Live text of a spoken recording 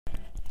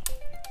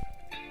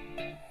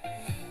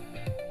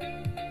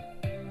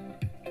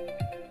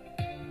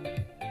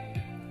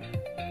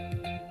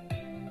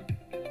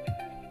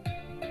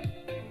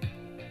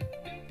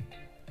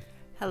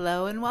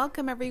Hello and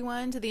welcome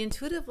everyone to the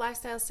Intuitive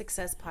Lifestyle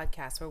Success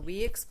Podcast, where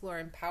we explore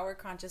empowered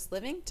conscious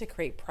living to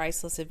create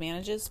priceless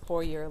advantages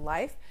for your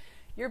life,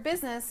 your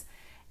business,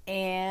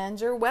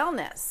 and your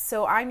wellness.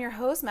 So I'm your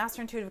host,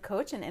 Master Intuitive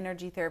Coach and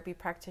Energy Therapy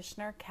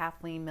Practitioner,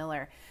 Kathleen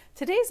Miller.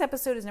 Today's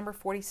episode is number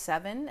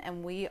 47,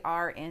 and we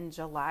are in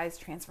July's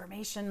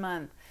Transformation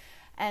Month.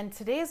 And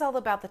today is all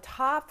about the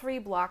top 3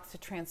 blocks to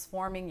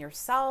transforming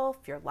yourself,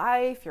 your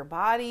life, your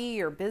body,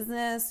 your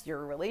business,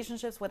 your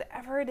relationships,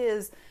 whatever it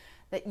is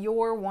that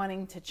you're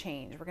wanting to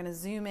change. We're going to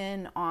zoom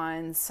in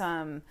on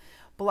some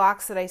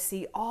blocks that I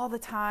see all the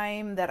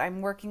time that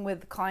I'm working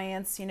with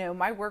clients. You know,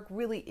 my work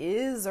really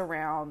is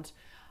around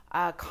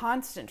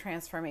constant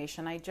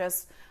transformation.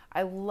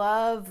 I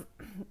love,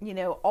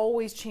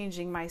 always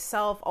changing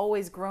myself,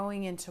 always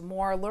growing into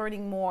more,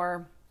 learning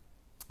more,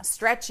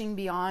 stretching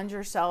beyond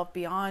yourself,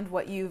 beyond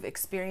what you've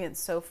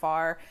experienced so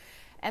far.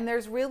 And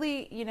there's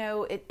really,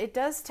 it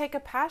does take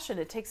a passion.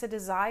 It takes a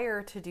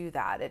desire to do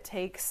that. It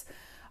takes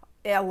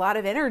a lot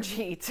of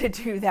energy to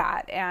do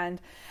that. And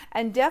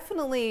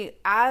definitely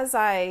as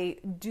I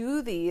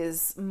do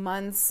these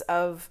months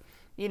of,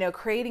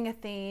 creating a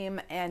theme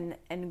and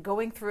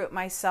going through it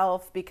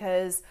myself,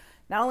 because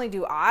not only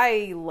do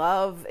I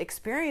love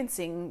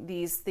experiencing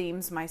these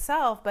themes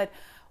myself, but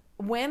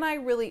when I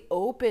really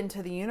open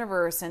to the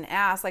universe and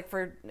ask, like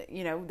for,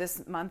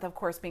 this month, of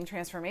course, being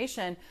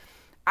transformation,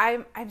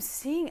 I'm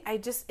seeing,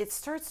 it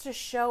starts to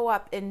show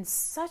up in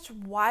such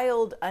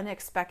wild,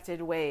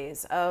 unexpected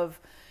ways of,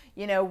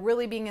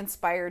 really being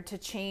inspired to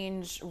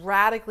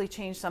radically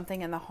change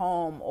something in the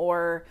home,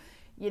 or,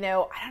 I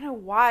don't know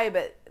why,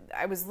 but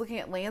I was looking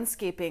at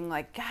landscaping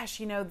like, gosh,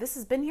 this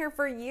has been here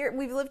for a year.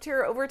 We've lived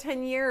here over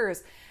 10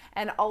 years.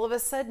 And all of a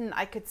sudden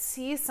I could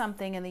see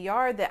something in the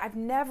yard that I've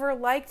never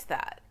liked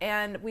that.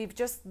 And we've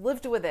just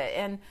lived with it.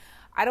 And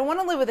I don't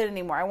want to live with it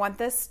anymore. I want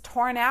this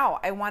torn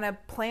out. I want to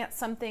plant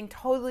something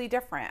totally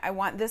different. I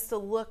want this to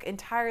look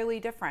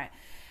entirely different.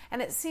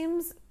 And it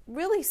seems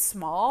really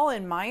small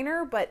and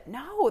minor, but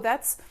no,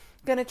 that's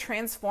going to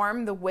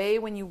transform the way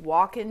when you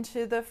walk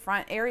into the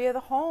front area of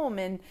the home,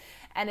 and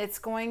it's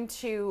going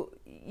to,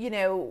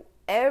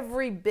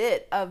 every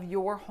bit of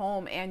your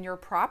home and your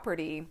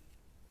property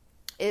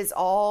is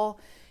all,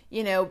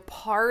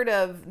 part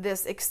of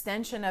this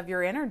extension of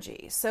your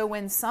energy. So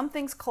when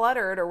something's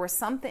cluttered, or when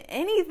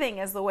anything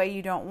is the way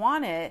you don't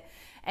want it,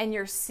 and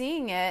you're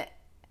seeing it,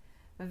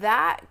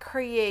 that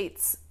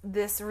creates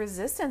this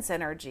resistance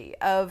energy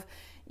of,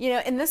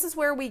 and this is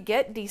where we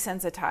get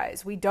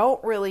desensitized. We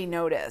don't really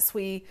notice.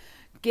 We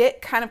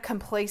get kind of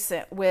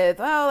complacent with,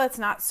 oh, that's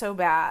not so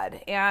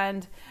bad.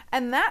 And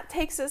that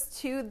takes us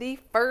to the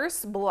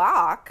first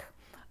block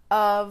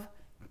of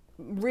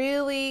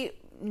really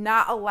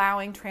not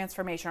allowing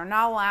transformation, or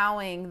not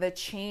allowing the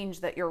change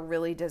that you're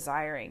really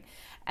desiring.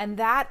 And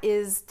that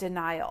is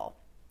denial.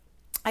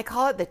 I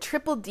call it the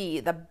triple D,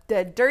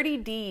 the dirty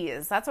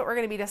D's. That's what we're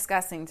going to be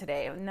discussing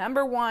today.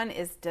 Number 1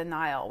 is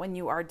denial. When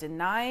you are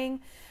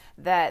denying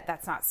that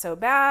that's not so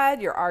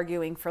bad, you're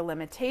arguing for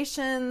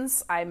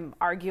limitations. I'm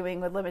arguing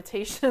with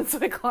limitations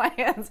with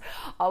clients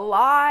a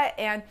lot.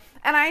 And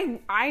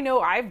I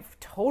know I've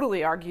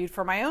totally argued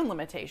for my own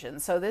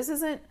limitations. So this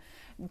isn't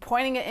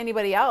pointing at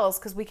anybody else,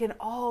 because we can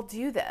all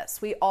do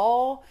this. We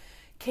all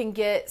can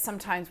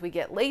sometimes we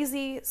get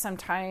lazy,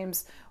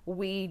 sometimes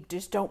we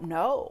just don't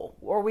know,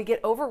 or we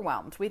get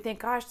overwhelmed. We think,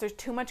 gosh, there's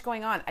too much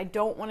going on. I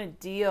don't want to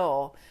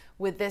deal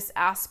with this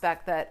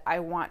aspect that I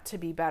want to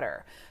be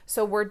better.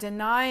 So we're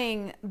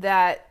denying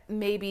that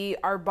maybe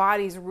our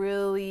body's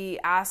really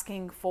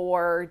asking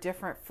for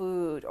different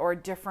food or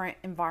different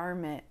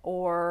environment,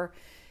 or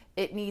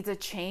it needs a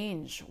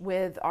change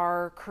with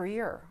our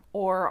career,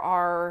 or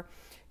our,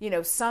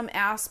 some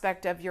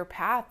aspect of your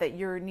path that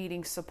you're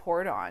needing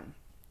support on.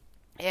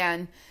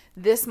 And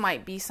this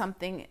might be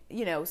something,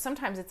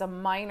 sometimes it's a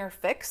minor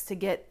fix to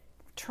get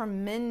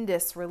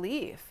tremendous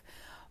relief,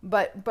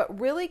 but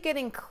really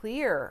getting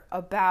clear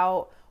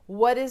about,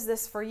 what is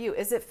this for you?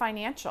 Is it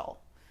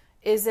financial?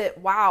 Is it,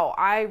 wow,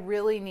 I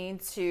really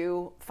need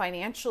to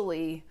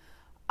financially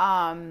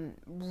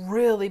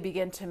really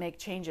begin to make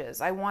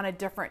changes. I want a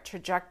different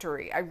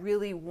trajectory. I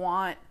really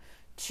want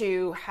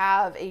to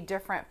have a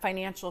different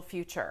financial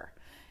future.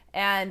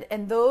 And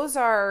those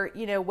are,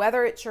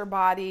 whether it's your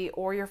body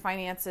or your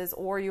finances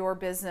or your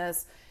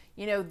business,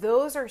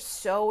 those are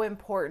so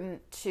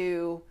important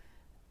to,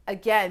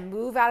 again,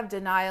 move out of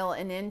denial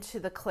and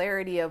into the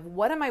clarity of,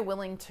 what am I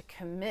willing to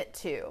commit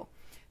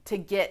to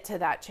get to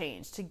that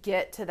change, to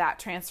get to that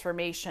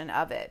transformation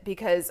of it?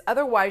 Because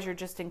otherwise you're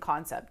just in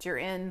concept. You're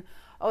in,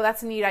 oh,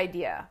 that's a neat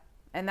idea.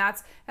 And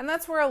that's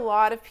where a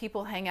lot of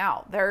people hang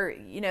out.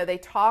 They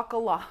talk a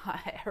lot.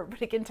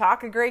 Everybody can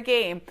talk a great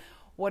game.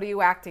 What are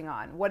you acting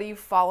on? What are you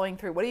following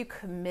through? What are you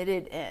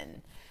committed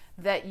in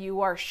that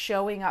you are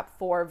showing up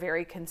for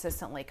very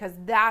consistently? Because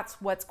that's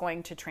what's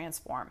going to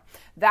transform.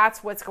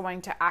 That's what's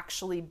going to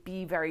actually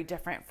be very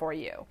different for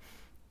you.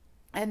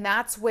 And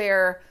that's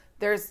where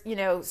there's,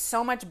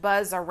 so much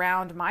buzz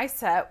around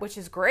mindset, which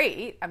is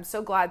great. I'm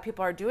so glad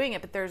people are doing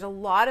it, but there's a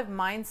lot of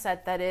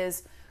mindset that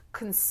is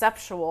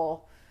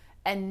conceptual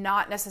and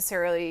not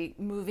necessarily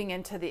moving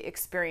into the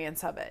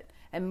experience of it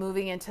and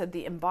moving into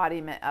the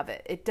embodiment of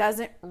it. It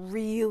doesn't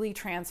really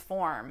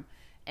transform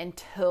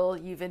until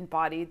you've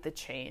embodied the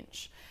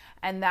change.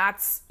 And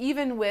that's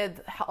even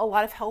with a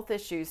lot of health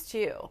issues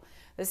too.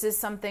 This is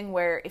something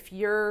where if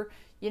you're,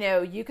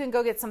 you can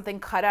go get something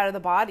cut out of the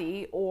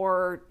body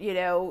or,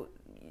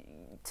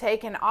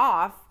 taken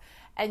off.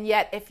 And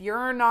yet if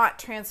you're not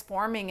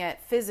transforming it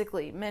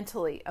physically,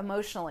 mentally,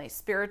 emotionally,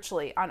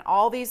 spiritually, on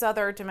all these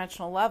other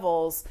dimensional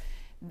levels,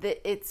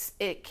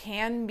 it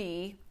can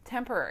be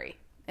temporary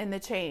in the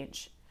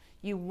change.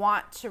 You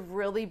want to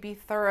really be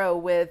thorough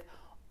with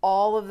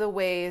all of the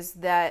ways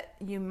that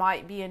you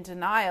might be in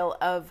denial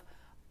of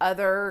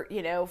other,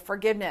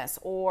 forgiveness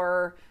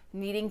or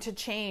needing to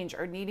change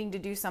or needing to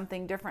do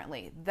something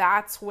differently.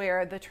 That's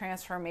where the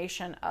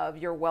transformation of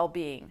your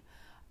well-being,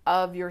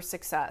 of your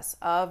success,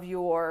 of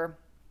your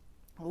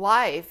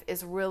life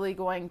is really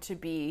going to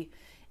be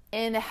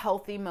in a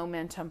healthy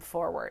momentum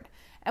forward.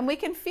 And we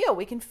can feel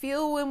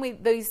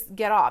when these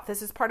get off.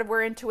 This is part of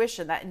where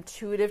intuition, that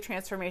intuitive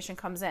transformation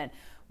comes in.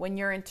 When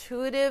you're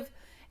intuitive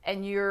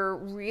and you're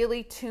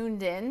really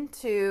tuned in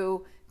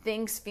to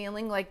things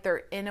feeling like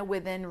they're in a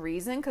within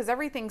reason, because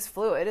everything's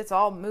fluid, it's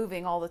all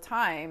moving all the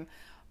time,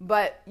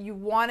 but you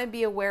want to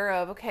be aware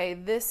of, okay,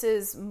 this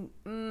is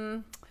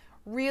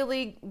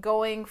really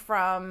going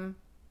from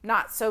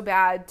not so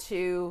bad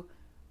to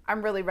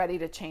I'm really ready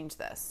to change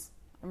this.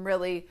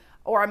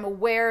 I'm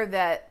aware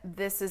that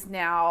this is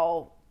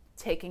now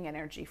taking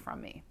energy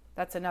from me.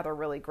 That's another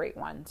really great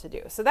one to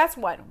do. So that's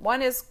one.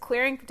 One is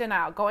clearing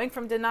denial, going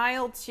from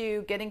denial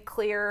to getting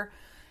clear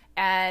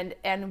and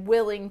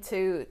willing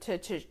to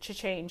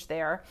change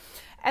there.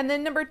 And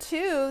then number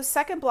two,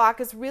 second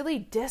block is really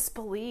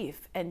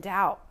disbelief and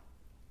doubt.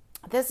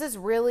 This is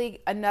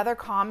really another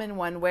common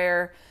one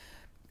where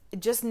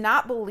just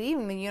not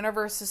believing the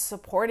universe is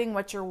supporting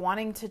what you're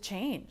wanting to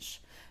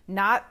change.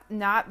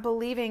 Not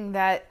believing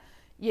that,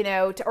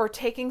 or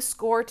taking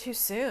score too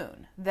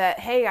soon. That,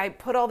 hey, I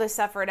put all this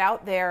effort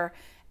out there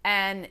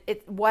and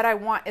what I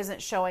want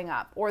isn't showing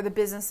up, or the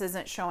business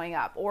isn't showing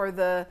up, or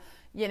the,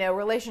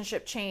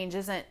 relationship change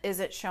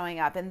isn't showing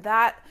up. And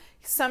that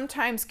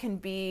sometimes can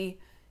be,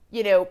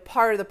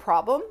 part of the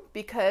problem,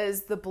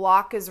 because the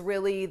block is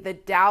really, the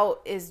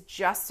doubt is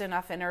just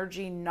enough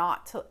energy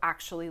not to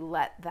actually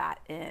let that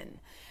in.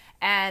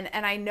 And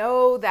I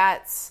know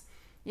that's,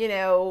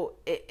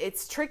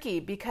 it's tricky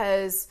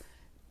because,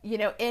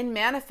 in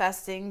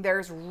manifesting,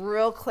 there's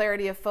real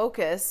clarity of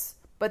focus,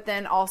 but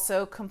then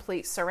also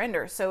complete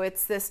surrender. So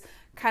it's this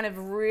kind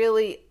of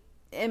really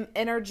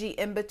energy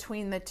in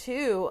between the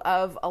two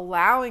of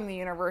allowing the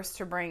universe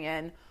to bring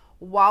in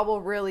while we're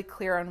really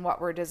clear on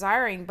what we're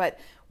desiring. But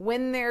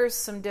when there's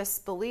some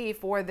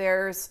disbelief, or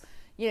there's,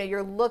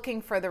 you're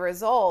looking for the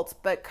result,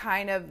 but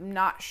kind of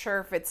not sure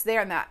if it's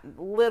there, and that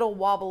little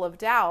wobble of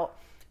doubt,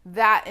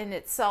 that in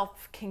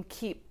itself can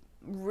keep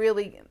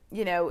really,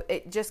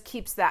 it just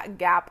keeps that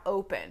gap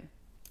open,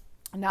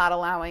 not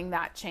allowing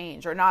that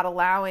change, or not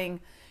allowing,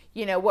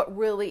 what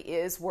really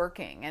is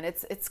working. And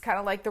it's kind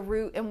of like the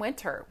root in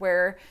winter,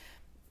 where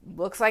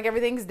looks like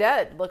everything's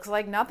dead, looks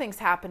like nothing's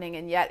happening,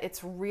 and yet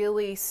it's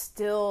really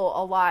still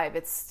alive.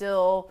 It's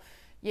still,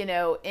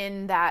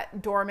 in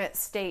that dormant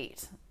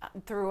state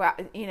throughout,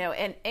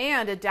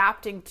 and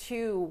adapting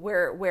to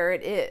where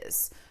it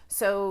is.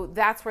 So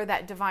that's where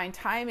that divine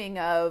timing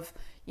of,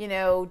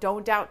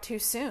 don't doubt too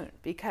soon,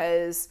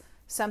 because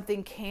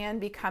something can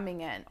be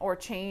coming in, or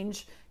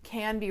change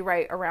can be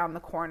right around the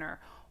corner,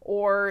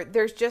 or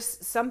there's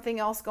just something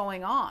else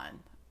going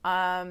on.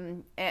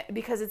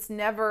 Because it's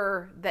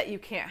never that you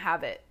can't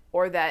have it,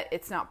 or that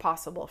it's not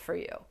possible for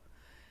you,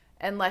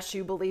 unless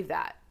you believe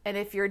that. And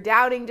if you're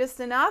doubting just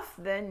enough,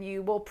 then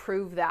you will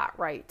prove that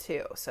right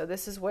too. So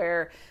this is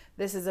where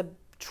this is a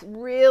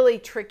really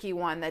tricky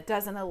one that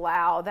doesn't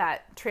allow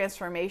that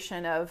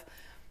transformation of,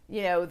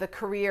 the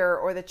career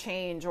or the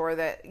change, or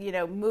the,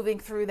 moving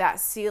through that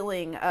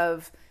ceiling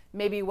of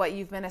maybe what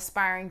you've been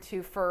aspiring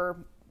to for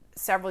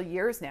several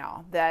years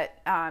now that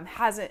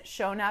hasn't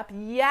shown up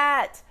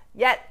yet.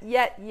 Let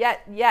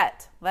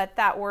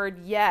that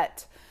word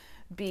yet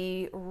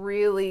be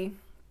really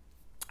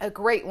a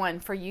great one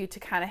for you to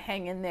kind of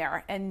hang in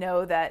there and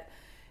know that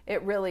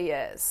it really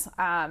is.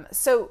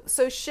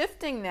 So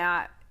shifting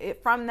that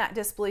from that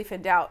disbelief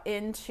and doubt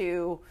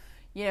into,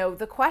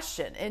 the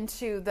question,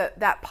 into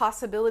that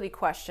possibility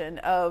question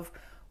of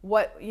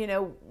what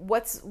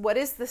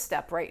is the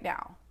step right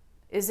now?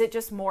 Is it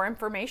just more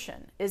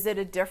information? Is it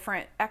a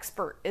different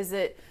expert? Is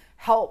it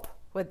help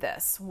with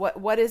this?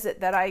 What is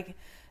it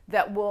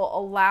that will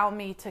allow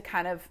me to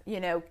kind of,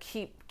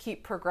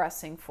 keep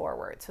progressing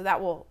forward? So that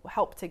will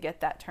help to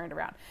get that turned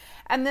around.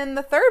 And then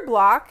the third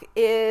block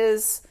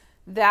is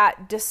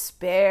that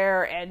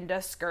despair and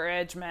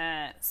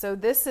discouragement. So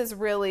this is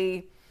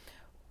really,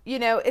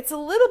 it's a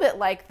little bit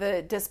like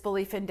the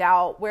disbelief and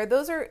doubt, where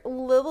those are a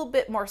little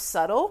bit more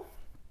subtle.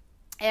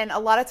 And a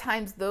lot of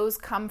times those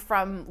come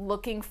from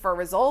looking for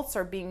results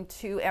or being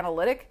too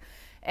analytic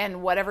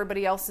and what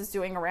everybody else is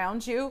doing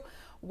around you.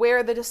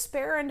 Where the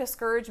despair and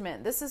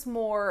discouragement, this is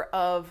more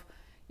of,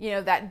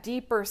 that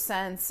deeper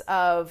sense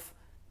of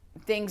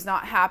things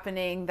not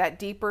happening, that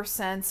deeper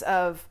sense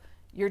of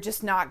you're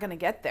just not going to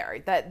get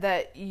there,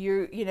 that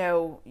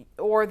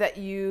or that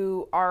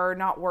you are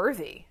not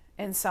worthy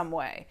in some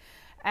way.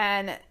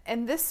 And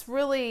this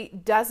really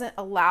doesn't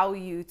allow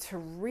you to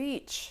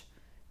reach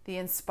the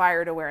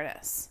inspired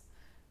awareness,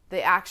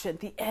 the action,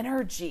 the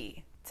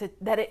energy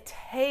that it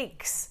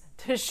takes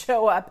to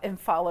show up and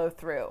follow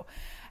through.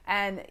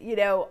 And,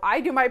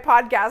 I do my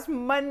podcast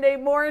Monday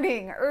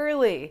morning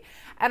early,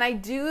 and I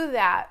do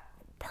that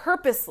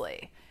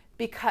purposely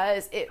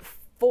because it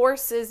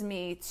forces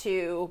me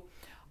to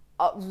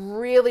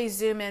really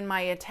zoom in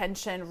my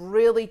attention,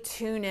 really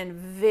tune in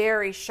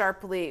very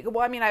sharply.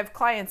 Well, I have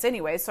clients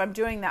anyway, so I'm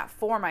doing that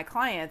for my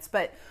clients.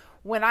 But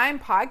when I'm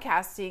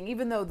podcasting,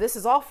 even though this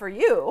is all for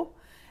you,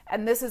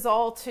 and this is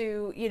all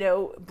to,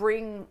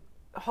 bring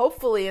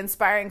hopefully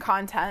inspiring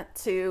content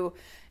to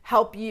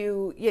help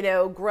you,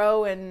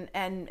 grow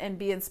and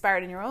be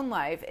inspired in your own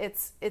life.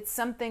 It's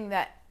something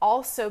that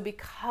also,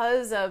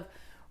 because of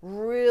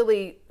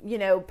really,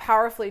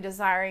 powerfully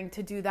desiring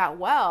to do that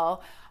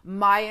well,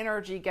 my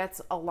energy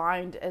gets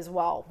aligned as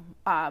well.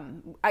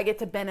 I get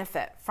to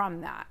benefit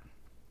from that.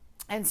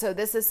 And so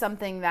this is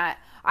something that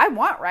I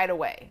want right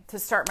away to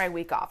start my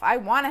week off. I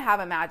want to have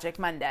a magic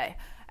Monday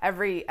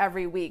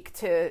every week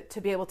to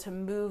be able to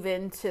move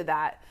into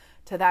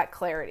that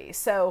clarity.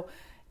 So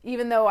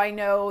even though I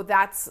know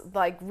that's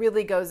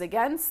really goes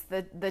against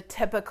the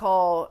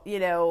typical,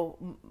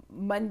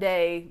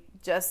 Monday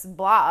just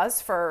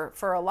blahs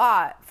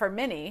for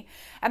many.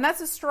 And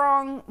that's a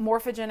strong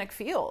morphogenic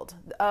field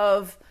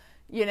of,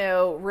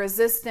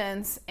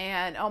 resistance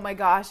and, oh my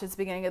gosh, it's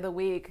beginning of the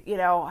week,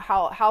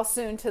 how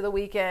soon to the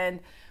weekend,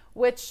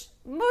 which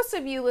most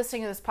of you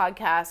listening to this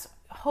podcast,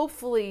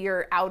 hopefully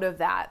you're out of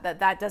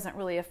that doesn't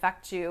really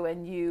affect you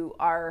and you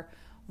are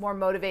more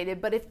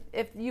motivated. But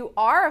if you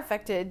are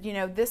affected,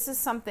 this is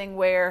something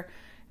where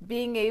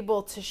being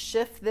able to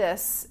shift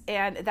this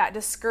and that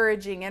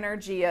discouraging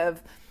energy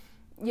of,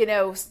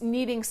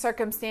 needing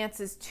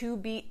circumstances to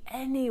be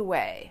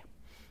anyway,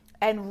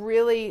 and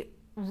really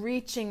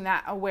reaching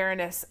that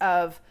awareness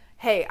of,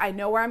 hey, I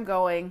know where I'm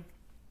going.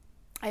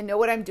 I know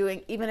what I'm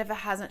doing, even if it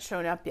hasn't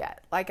shown up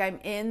yet. I'm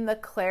in the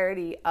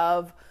clarity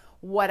of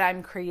what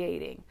I'm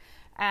creating.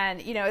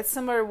 And, it's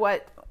similar to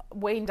what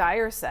Wayne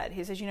Dyer said.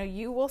 He says,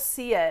 you will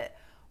see it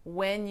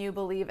when you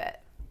believe it.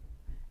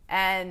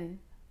 And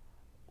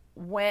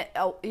when,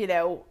 a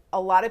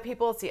lot of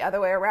people, it's the other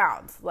way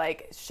around.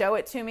 Show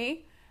it to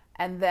me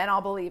and then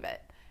I'll believe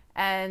it.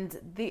 And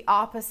the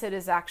opposite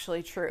is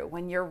actually true.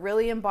 When you're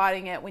really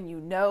embodying it, when you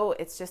know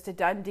it's just a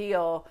done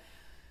deal,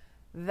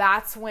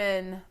 that's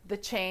when the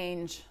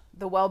change,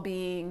 the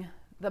well-being,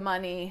 the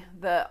money,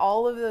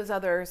 all of those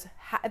others,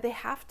 they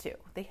have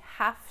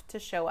to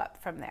show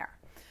up from there.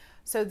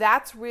 So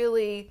that's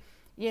really,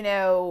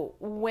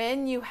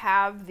 when you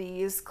have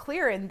these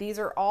clear, and these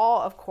are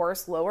all, of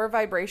course, lower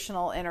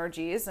vibrational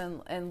energies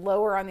and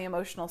lower on the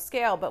emotional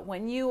scale. But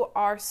when you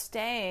are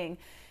staying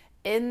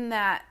in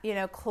that,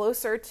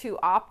 closer to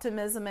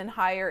optimism and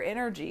higher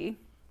energy,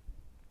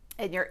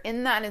 and you're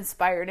in that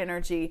inspired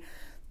energy,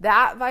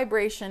 that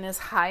vibration is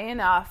high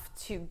enough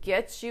to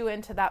get you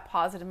into that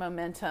positive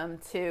momentum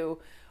to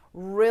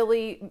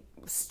really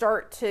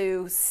start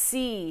to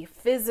see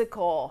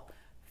physical,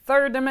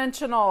 third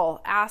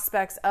dimensional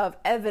aspects of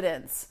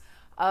evidence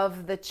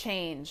of the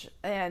change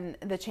and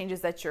the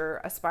changes that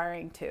you're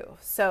aspiring to.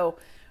 So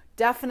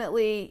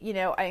definitely,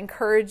 I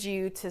encourage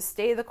you to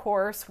stay the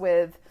course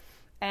with.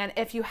 And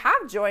if you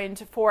have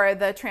joined for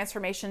the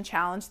Transformation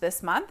Challenge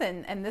this month,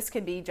 and this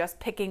can be just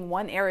picking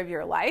one area of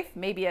your life,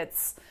 maybe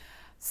it's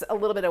a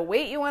little bit of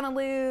weight you want to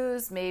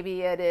lose,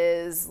 maybe it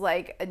is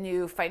a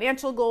new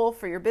financial goal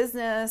for your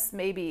business,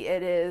 maybe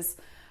it is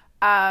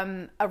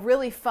a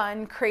really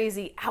fun,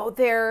 crazy, out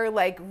there,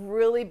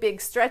 really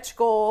big stretch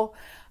goal.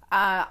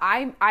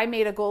 I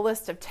made a goal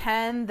list of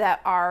 10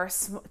 that are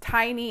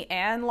tiny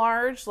and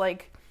large,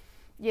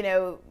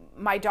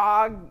 my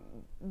dog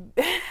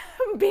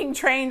being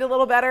trained a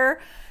little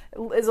better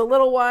is a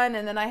little one,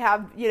 and then I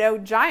have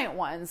giant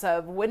ones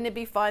of wouldn't it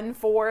be fun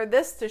for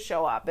this to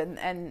show up,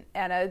 and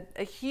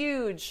a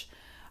huge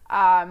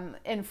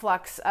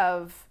influx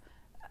of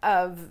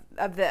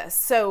this.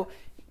 So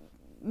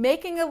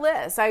making a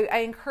list, I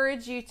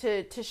encourage you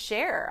to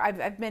share.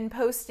 I've been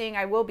posting.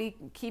 I will be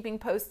keeping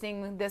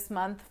posting this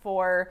month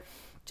for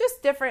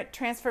just different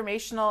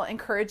transformational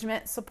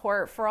encouragement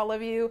support for all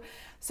of you.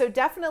 So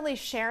definitely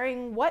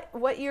sharing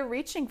what you're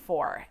reaching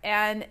for.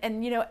 And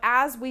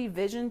as we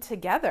vision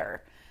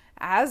together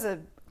as a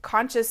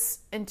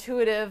conscious,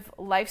 intuitive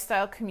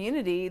lifestyle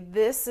community,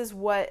 this is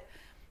what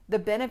the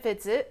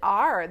benefits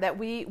are, that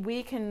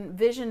we can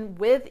vision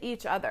with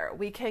each other.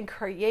 We can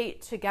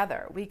create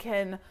together. We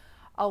can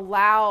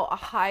allow a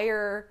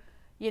higher,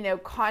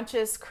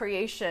 conscious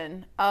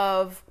creation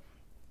of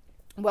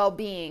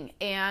well-being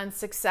and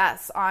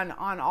success on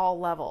all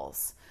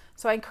levels.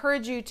 So I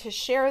encourage you to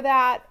share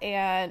that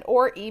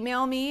or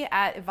email me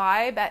at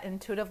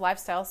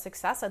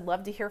vibe@intuitivelifestylesuccess. I'd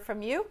love to hear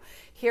from you,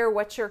 hear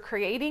what you're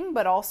creating,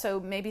 but also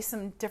maybe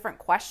some different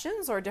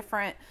questions or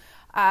different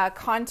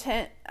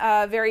content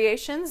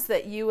variations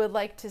that you would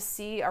like to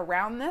see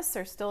around this.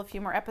 There's still a few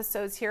more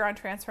episodes here on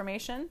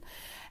transformation.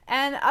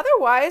 And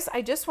otherwise,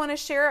 I just want to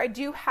share, I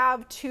do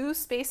have 2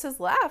 spaces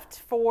left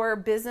for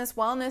business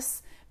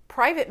wellness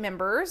private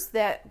members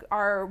that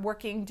are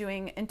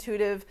doing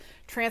intuitive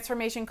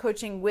transformation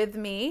coaching with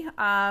me.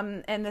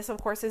 And this, of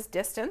course, is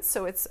distance,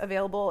 so it's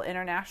available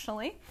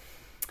internationally.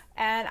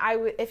 And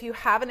if you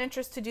have an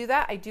interest to do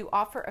that, I do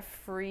offer a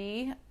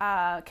free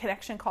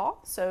connection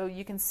call. So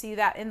you can see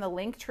that in the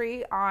link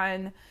tree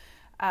on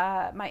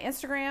my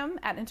Instagram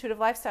at Intuitive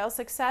Lifestyle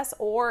Success,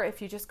 or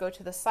if you just go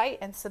to the site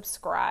and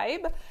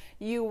subscribe,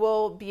 you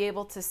will be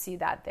able to see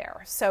that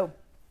there. So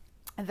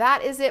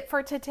that is it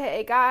for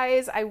today,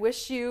 guys. I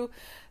wish you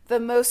the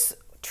most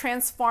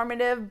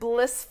transformative,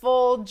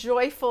 blissful,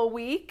 joyful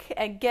week,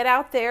 and get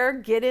out there,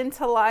 get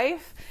into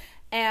life,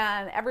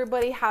 and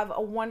everybody have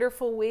a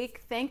wonderful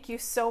week. Thank you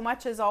so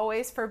much, as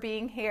always, for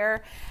being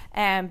here,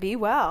 and be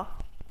well.